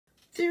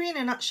theory in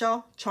a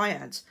nutshell,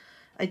 triads.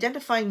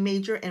 Identifying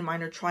major and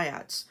minor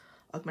triads.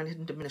 Augmented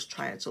and diminished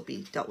triads will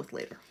be dealt with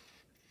later.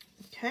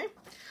 Okay,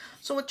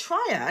 so a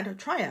triad, or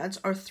triads,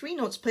 are 3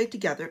 notes played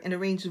together and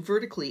arranged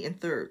vertically in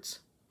thirds.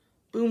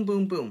 Boom,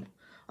 boom, boom.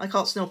 I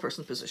call it snail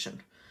person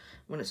position.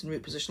 When it's in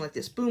root position like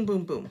this, boom,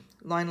 boom, boom.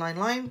 Line, line,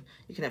 line.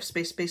 You can have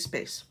space, space,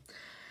 space.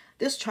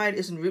 This triad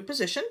is in root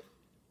position,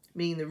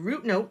 meaning the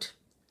root note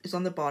is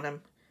on the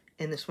bottom,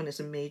 and this one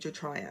is a major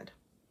triad.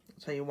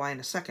 I'll tell you why in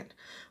a second.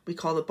 We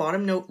call the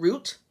bottom note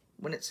root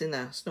when it's in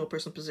the snail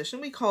person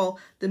position. We call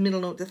the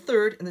middle note the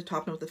third and the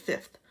top note the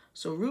fifth.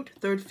 So root,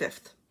 third,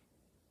 fifth.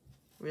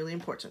 Really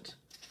important.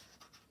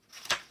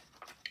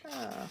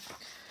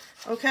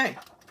 Okay,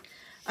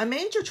 a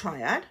major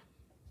triad.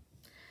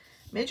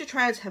 Major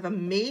triads have a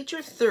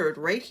major third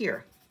right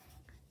here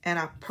and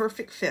a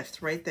perfect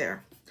fifth right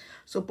there.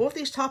 So both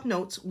these top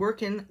notes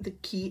work in the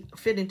key,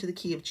 fit into the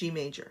key of G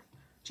major.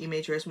 G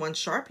major is 1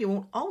 sharp. You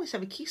won't always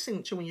have a key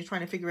signature when you're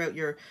trying to figure out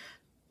your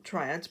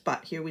triads,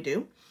 but here we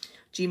do.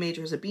 G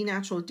major is a B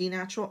natural, D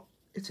natural.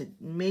 It's a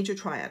major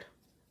triad.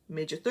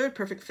 Major third,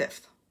 perfect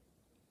fifth.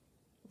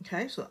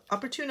 Okay, so the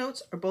upper 2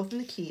 notes are both in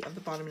the key of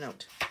the bottom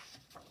note.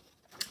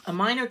 A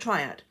minor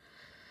triad.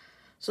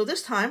 So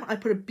this time I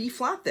put a B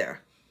flat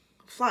there.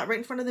 Flat right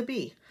in front of the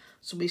B.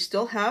 So we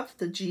still have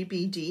the G,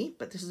 B, D,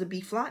 but this is a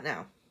B flat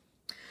now.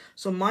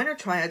 So minor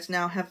triads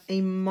now have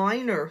a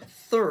minor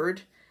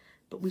third,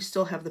 but we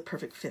still have the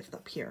perfect fifth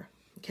up here.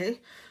 Okay,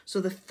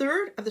 so the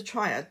third of the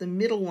triad, the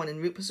middle one in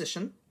root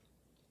position,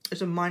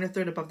 is a minor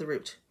third above the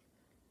root.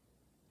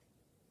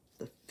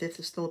 The fifth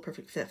is still a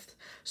perfect fifth.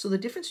 So the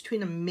difference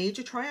between a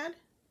major triad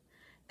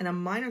and a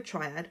minor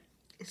triad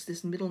is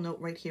this middle note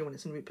right here when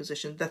it's in root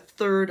position, the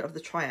third of the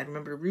triad.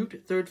 Remember,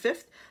 root, third,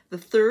 fifth. The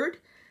third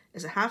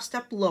is a half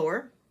step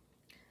lower,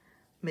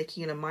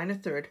 making it a minor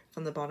third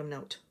from the bottom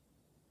note.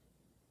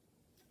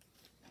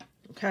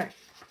 Okay,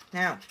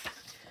 now,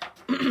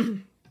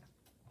 in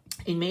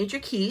major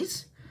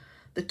keys,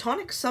 the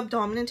tonic,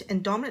 subdominant,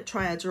 and dominant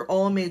triads are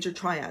all major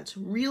triads.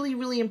 Really,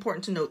 really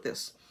important to note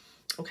this.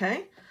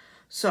 Okay,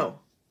 so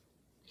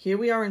here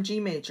we are in G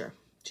major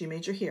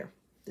here.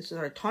 This is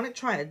our tonic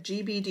triad,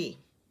 GBD.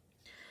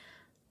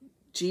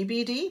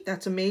 GBD,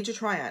 that's a major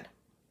triad.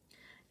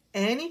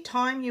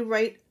 Anytime you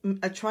write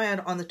a triad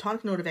on the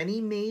tonic note of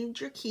any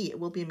major key, it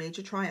will be a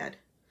major triad.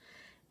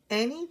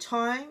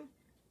 Anytime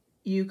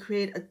you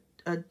create a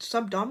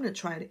subdominant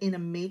triad in a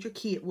major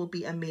key, it will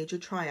be a major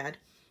triad.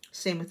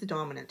 Same with the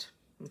dominant.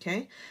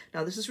 Okay,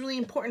 now this is really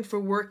important for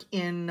work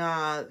in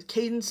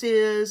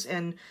cadences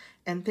and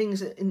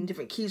things in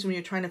different keys when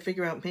you're trying to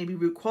figure out maybe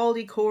root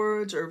quality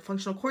chords or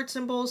functional chord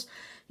symbols.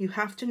 You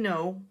have to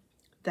know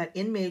that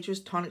in majors,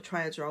 tonic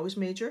triads are always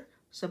major,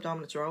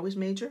 subdominants are always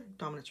major,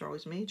 dominants are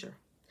always major.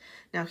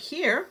 Now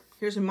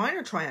here's a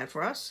minor triad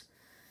for us.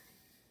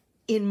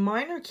 In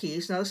minor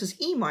keys, now this is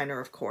E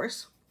minor, of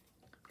course,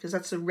 because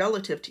that's a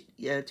relative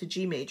to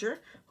G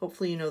major.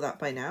 Hopefully you know that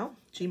by now.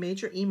 G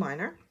major, E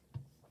minor.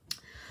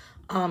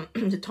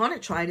 The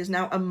tonic triad is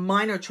now a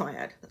minor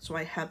triad. That's why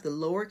I have the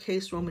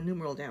lowercase Roman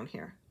numeral down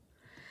here.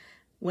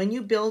 When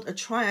you build a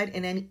triad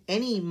in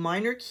any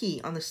minor key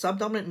on the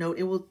subdominant note,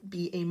 it will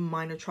be a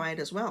minor triad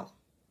as well.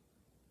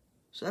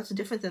 So that's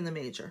different than the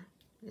major.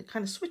 It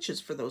kind of switches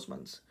for those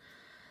ones.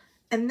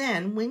 And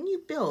then when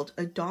you build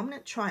a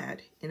dominant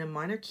triad in a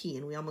minor key,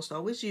 and we almost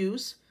always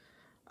use,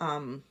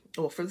 for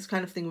this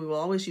kind of thing, we will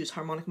always use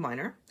harmonic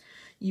minor,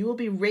 you will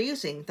be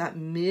raising that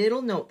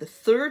middle note, the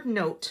third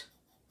note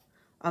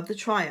of the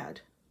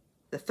triad,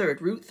 the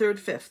third, root, third,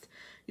 fifth.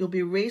 You'll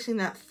be raising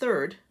that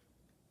third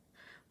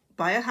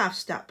by a half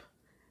step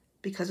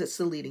because it's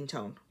the leading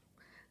tone.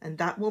 And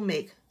that will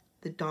make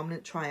the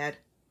dominant triad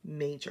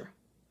major.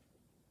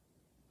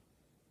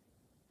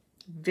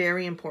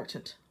 Very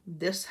important.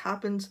 This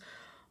happens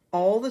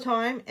all the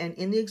time, and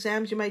in the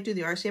exams you might do,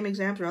 the RCM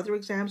exams or other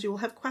exams, you will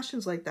have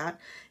questions like that,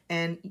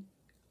 and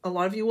a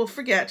lot of you will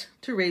forget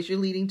to raise your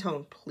leading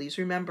tone. Please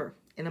remember,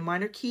 in a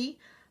minor key,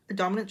 a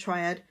dominant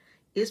triad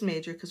is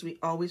major because we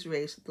always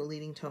raise the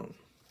leading tone.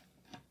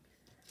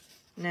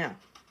 Now,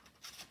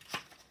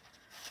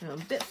 a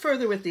bit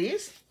further with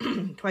these,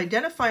 to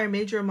identify a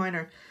major or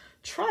minor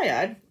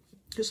triad,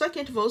 just like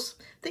intervals,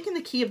 think in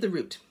the key of the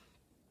root.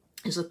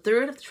 Is a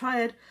third of the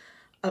triad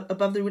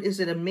above the root, is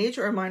it a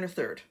major or minor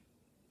third?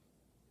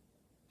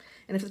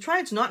 And if the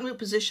triad's not in root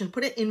position,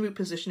 put it in root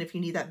position if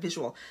you need that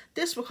visual.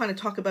 This we'll kind of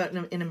talk about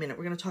in a minute.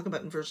 We're going to talk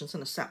about inversions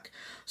in a sec.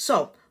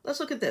 So let's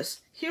look at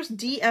this. Here's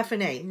D, F,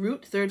 and A,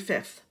 root, third,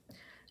 fifth.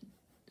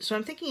 So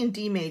I'm thinking in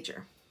D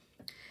major.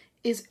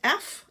 Is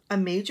F a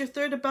major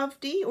third above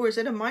D, or is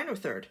it a minor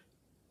third?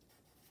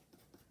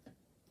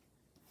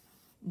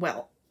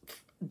 Well,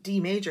 D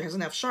major has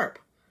an F sharp,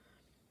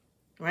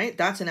 right?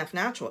 That's an F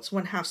natural. It's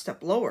one half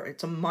step lower.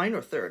 It's a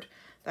minor third.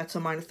 That's a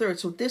minor third.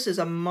 So this is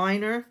a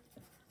minor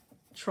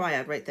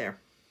triad right there,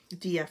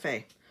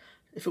 DFA.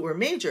 If it were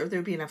major, there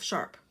would be an F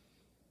sharp.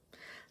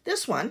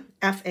 This one,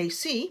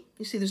 FAC,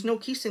 you see there's no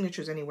key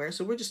signatures anywhere,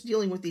 so we're just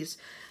dealing with these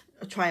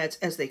triads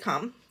as they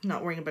come,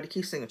 not worrying about a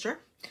key signature.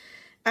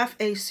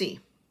 FAC,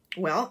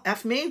 Well,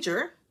 F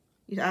major,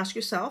 you ask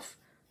yourself,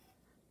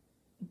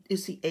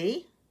 is the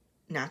A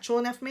natural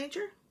in F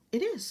major?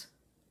 It is.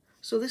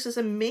 So this is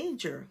a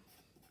major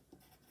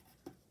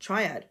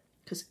triad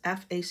because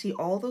F, A, C,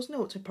 all those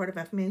notes are part of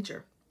F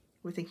major.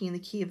 We're thinking in the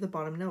key of the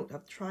bottom note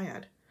of the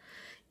triad.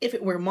 If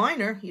it were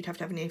minor, you'd have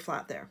to have an A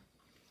flat there.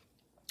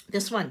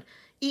 This one,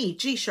 E,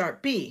 G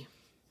sharp, B.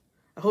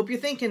 I hope you're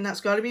thinking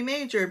that's got to be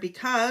major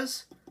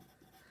because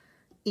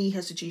E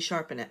has a G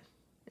sharp in it.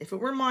 If it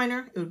were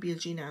minor, it would be a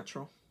G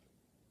natural.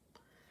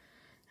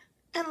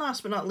 And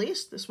last but not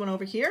least, this one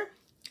over here,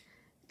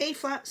 A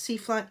flat, C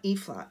flat, E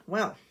flat.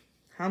 Well,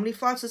 how many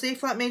flats does A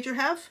flat major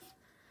have?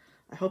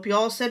 I hope you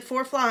all said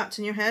 4 flats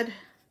in your head,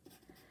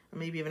 or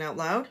maybe even out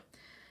loud.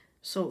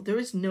 So there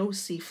is no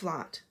C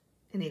flat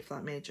in A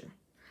flat major.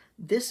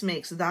 This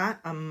makes that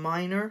a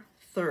minor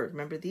third.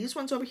 Remember, these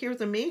ones over here,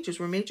 the majors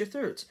were major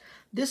thirds.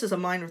 This is a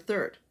minor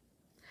third.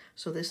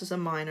 So this is a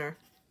minor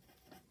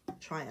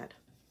triad.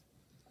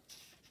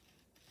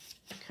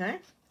 Okay?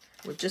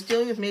 We're just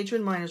dealing with major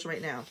and minors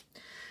right now.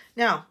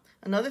 Now,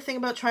 another thing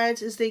about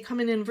triads is they come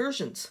in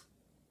inversions.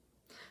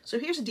 So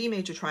here's a D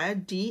major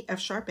triad, D, F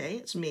sharp, A.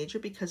 It's major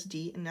because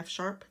D and F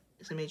sharp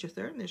is a major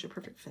third, and there's your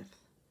perfect fifth.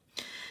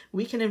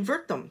 We can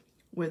invert them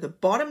where the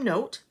bottom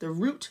note, the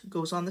root,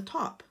 goes on the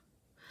top.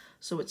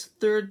 So it's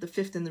third, the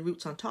fifth, and the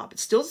root's on top.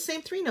 It's still the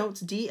same 3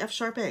 notes, D, F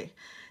sharp, A.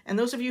 And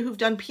those of you who've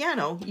done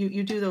piano,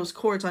 you do those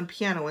chords on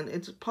piano, and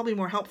it's probably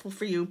more helpful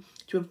for you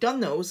to have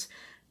done those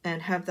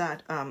and have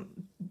that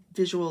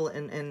visual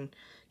and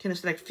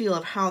kinesthetic feel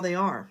of how they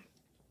are,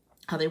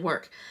 how they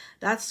work.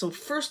 That's so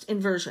first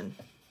inversion.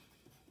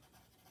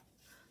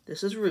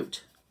 This is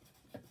root.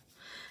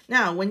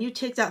 Now, when you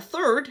take that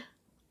third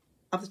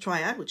of the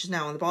triad, which is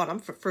now on the bottom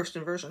for first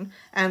inversion,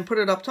 and put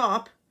it up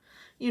top,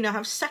 you now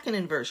have second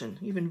inversion.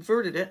 You've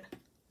inverted it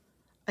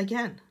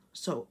again.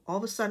 So all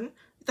of a sudden,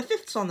 the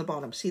fifth's on the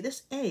bottom. See,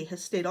 this A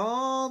has stayed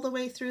all the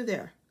way through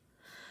there.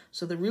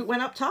 So the root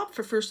went up top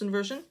for first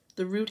inversion.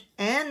 The root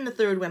and the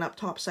third went up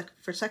top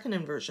for second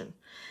inversion.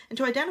 And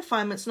to identify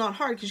them, it's not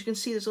hard because you can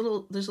see there's a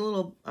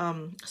little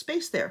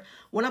space there.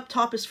 1 up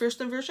top is first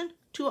inversion.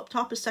 2 up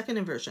top is second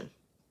inversion.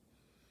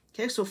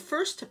 Okay, so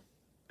first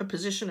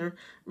position or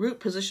root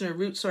position or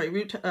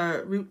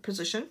root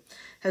position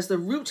has the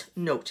root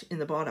note in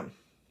the bottom.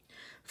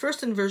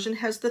 First inversion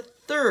has the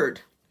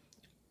third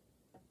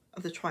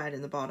of the triad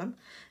in the bottom,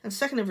 and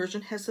second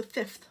inversion has the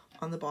fifth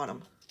on the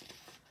bottom.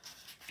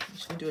 I'm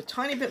just going to do a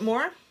tiny bit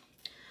more.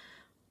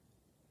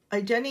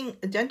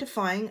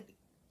 Identifying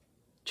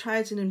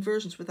triads and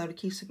inversions without a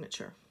key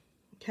signature.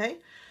 Okay,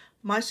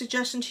 my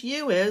suggestion to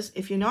you is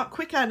if you're not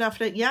quick enough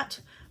at it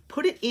yet,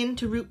 put it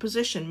into root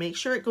position. Make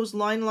sure it goes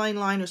line, line,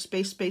 line, or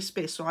space, space,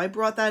 space. So I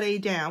brought that A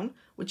down,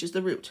 which is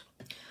the root.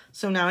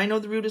 So now I know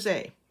the root is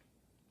A.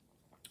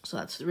 So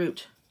that's the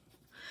root.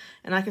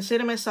 And I can say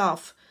to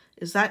myself,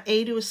 is that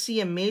A to a C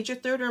a major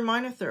third or a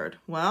minor third?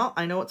 Well,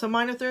 I know it's a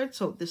minor third,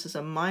 so this is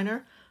a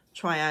minor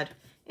triad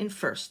in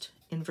first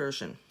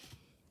inversion.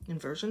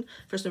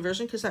 First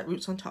inversion, because that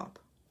root's on top.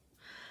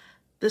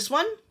 This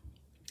one,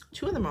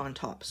 2 of them are on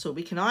top. So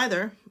we can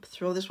either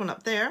throw this one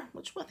up there,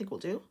 which I think we'll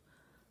do.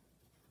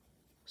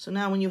 So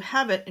now when you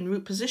have it in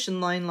root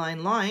position, line,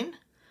 line, line,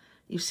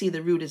 you see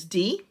the root is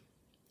D.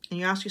 And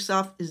you ask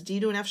yourself, is D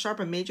to an F sharp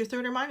a major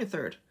third or minor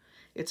third?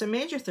 It's a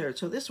major third.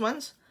 So this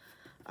one's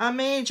a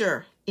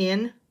major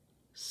in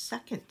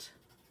second.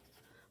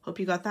 Hope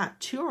you got that.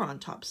 2 are on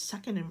top,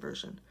 second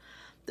inversion.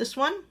 This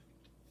one,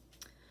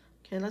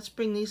 okay, let's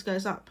bring these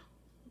guys up.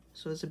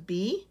 So it's a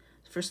B,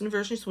 first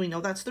inversion, so we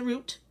know that's the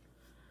root.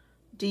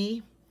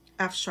 D,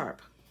 F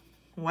sharp.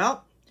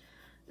 Well,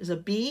 is a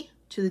B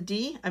to the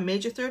D a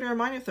major third or a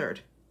minor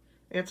third?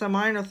 It's a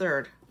minor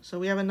third. So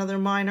we have another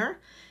minor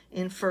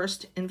in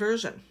first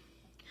inversion.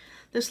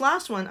 This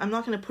last one, I'm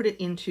not going to put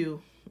it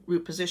into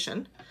root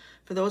position.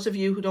 For those of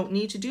you who don't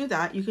need to do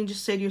that, you can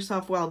just say to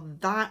yourself, well,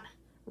 that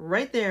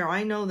right there,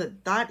 I know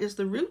that that is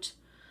the root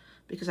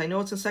because I know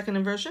it's in second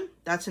inversion.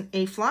 That's an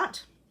A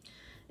flat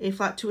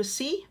to a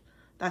C.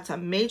 That's a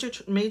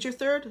major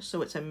third,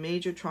 so it's a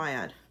major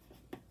triad.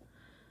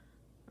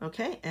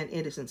 Okay, and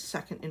it is in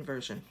second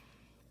inversion.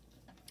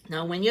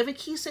 Now, when you have a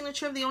key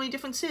signature, the only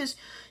difference is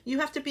you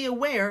have to be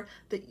aware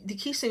that the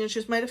key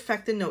signatures might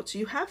affect the notes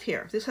you have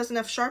here. This has an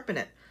F sharp in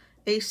it,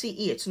 A, C,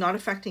 E. It's not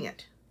affecting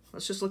it.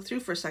 Let's just look through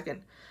for a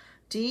second.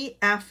 D,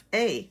 F,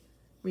 A.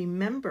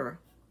 Remember,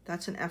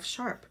 that's an F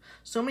sharp.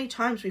 So many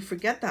times we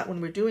forget that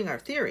when we're doing our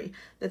theory,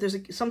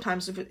 that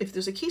sometimes if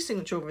there's a key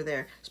signature over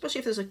there, especially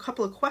if there's a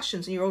couple of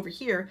questions and you're over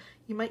here,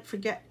 you might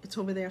forget it's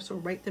over there, so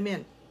write them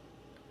in.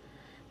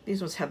 These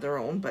ones have their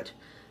own, but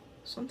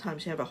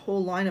sometimes you have a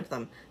whole line of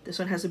them. This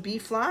one has a B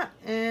flat,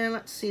 and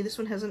let's see, this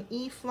one has an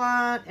E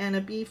flat and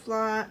a B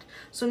flat.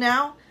 So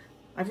now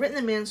I've written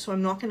them in, so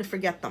I'm not going to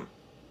forget them.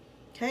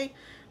 Okay,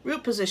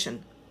 root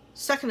position,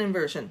 second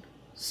inversion,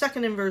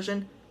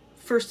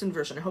 first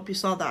inversion. I hope you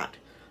saw that.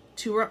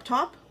 2 are up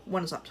top,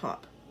 1 is up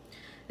top.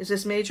 Is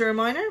this major or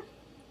minor?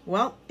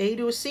 Well, A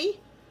to a C,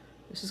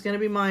 this is going to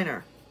be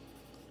minor.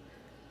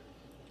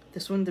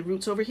 This one, the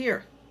root's over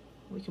here.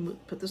 We can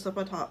put this up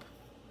on top.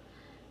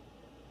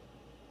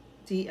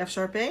 D, F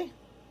sharp A,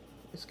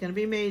 it's going to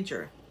be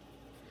major.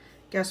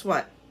 Guess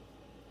what?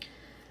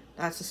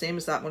 That's the same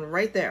as that one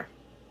right there.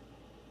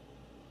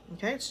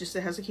 Okay, it's just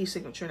it has a key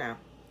signature now.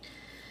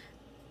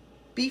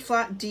 B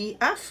flat, D,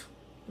 F.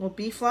 Well,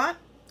 B flat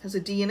has a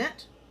D in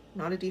it,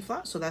 not a D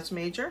flat, so that's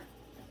major.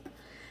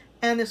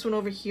 And this one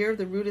over here,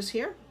 the root is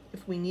here.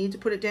 If we need to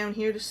put it down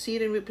here to see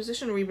it in root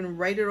position, or even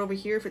write it over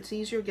here if it's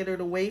easier, get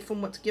it away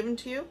from what's given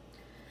to you.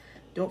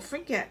 Don't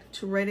forget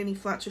to write any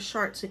flats or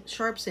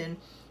sharps in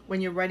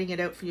when you're writing it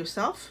out for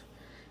yourself.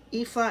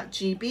 E flat,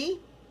 G, B.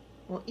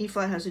 Well, E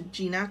flat has a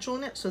G natural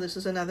in it, so this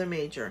is another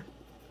major.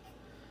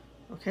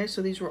 Okay,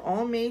 so these were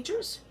all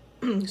majors,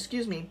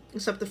 excuse me,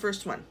 except the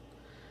first one.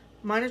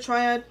 Minor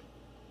triad,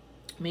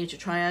 major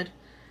triad,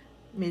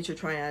 major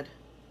triad,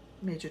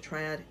 major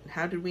triad. And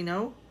how did we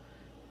know?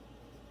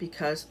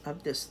 Because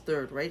of this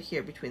third right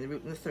here between the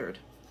root and the third.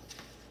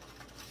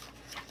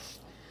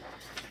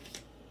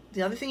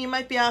 The other thing you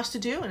might be asked to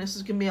do, and this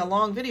is going to be a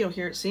long video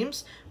here it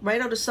seems,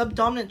 write out a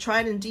subdominant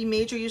triad in D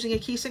major using a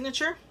key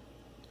signature.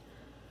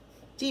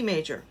 D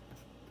major.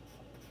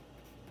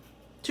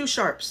 2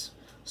 sharps.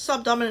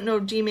 Subdominant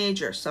note D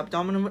major.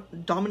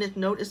 Subdominant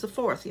note is the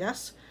 4th,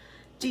 yes?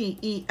 D,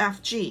 E,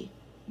 F, G.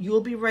 You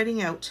will be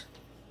writing out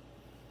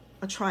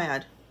a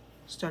triad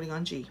starting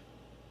on G.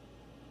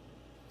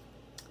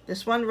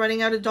 This one,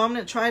 writing out a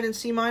dominant triad in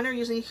C minor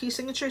using a key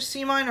signature,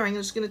 C minor. I'm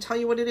just going to tell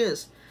you what it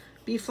is.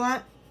 B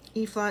flat,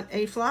 E flat,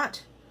 A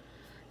flat.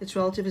 Its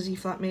relative is E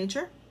flat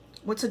major.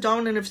 What's the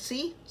dominant of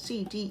C?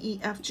 C, D, E,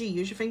 F, G.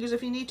 Use your fingers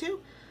if you need to.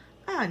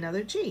 Ah,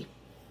 another G.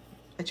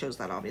 I chose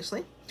that,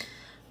 obviously.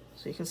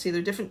 So you can see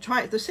they're different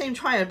the same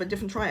triad, but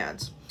different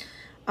triads.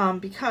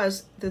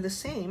 Because they're the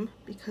same,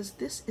 because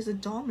this is a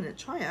dominant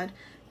triad,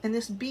 and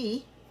this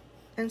B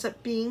ends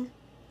up being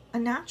a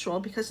natural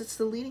because it's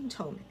the leading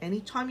tone.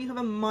 Anytime you have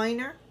a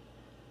minor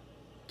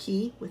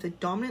key with a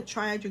dominant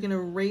triad, you're going to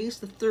raise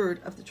the third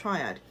of the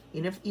triad.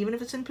 Even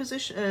if it's in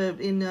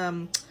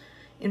position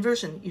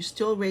inversion, you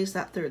still raise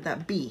that third,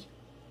 that B,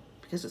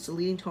 because it's the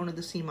leading tone of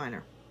the C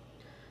minor.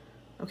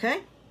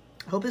 Okay?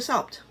 I hope this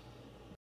helped.